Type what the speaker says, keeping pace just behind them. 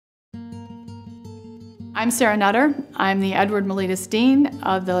I'm Sarah Nutter. I'm the Edward Miletus Dean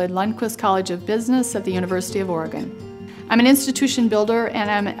of the Lundquist College of Business at the University of Oregon. I'm an institution builder and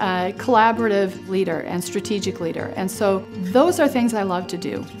I'm a collaborative leader and strategic leader, and so those are things I love to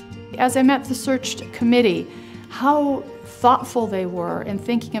do. As I met the search committee, how thoughtful they were in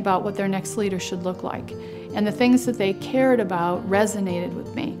thinking about what their next leader should look like, and the things that they cared about resonated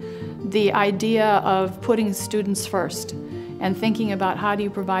with me. The idea of putting students first and thinking about how do you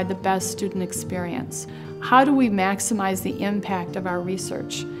provide the best student experience. How do we maximize the impact of our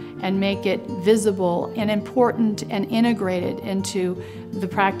research and make it visible and important and integrated into the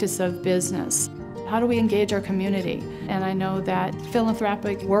practice of business? How do we engage our community? And I know that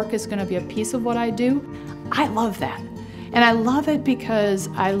philanthropic work is going to be a piece of what I do. I love that. And I love it because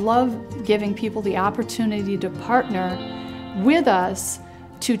I love giving people the opportunity to partner with us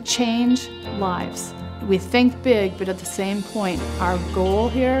to change lives. We think big, but at the same point, our goal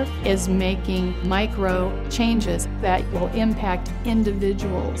here is making micro changes that will impact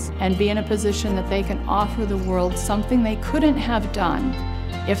individuals and be in a position that they can offer the world something they couldn't have done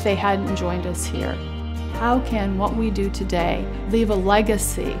if they hadn't joined us here. How can what we do today leave a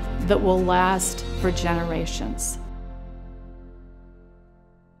legacy that will last for generations?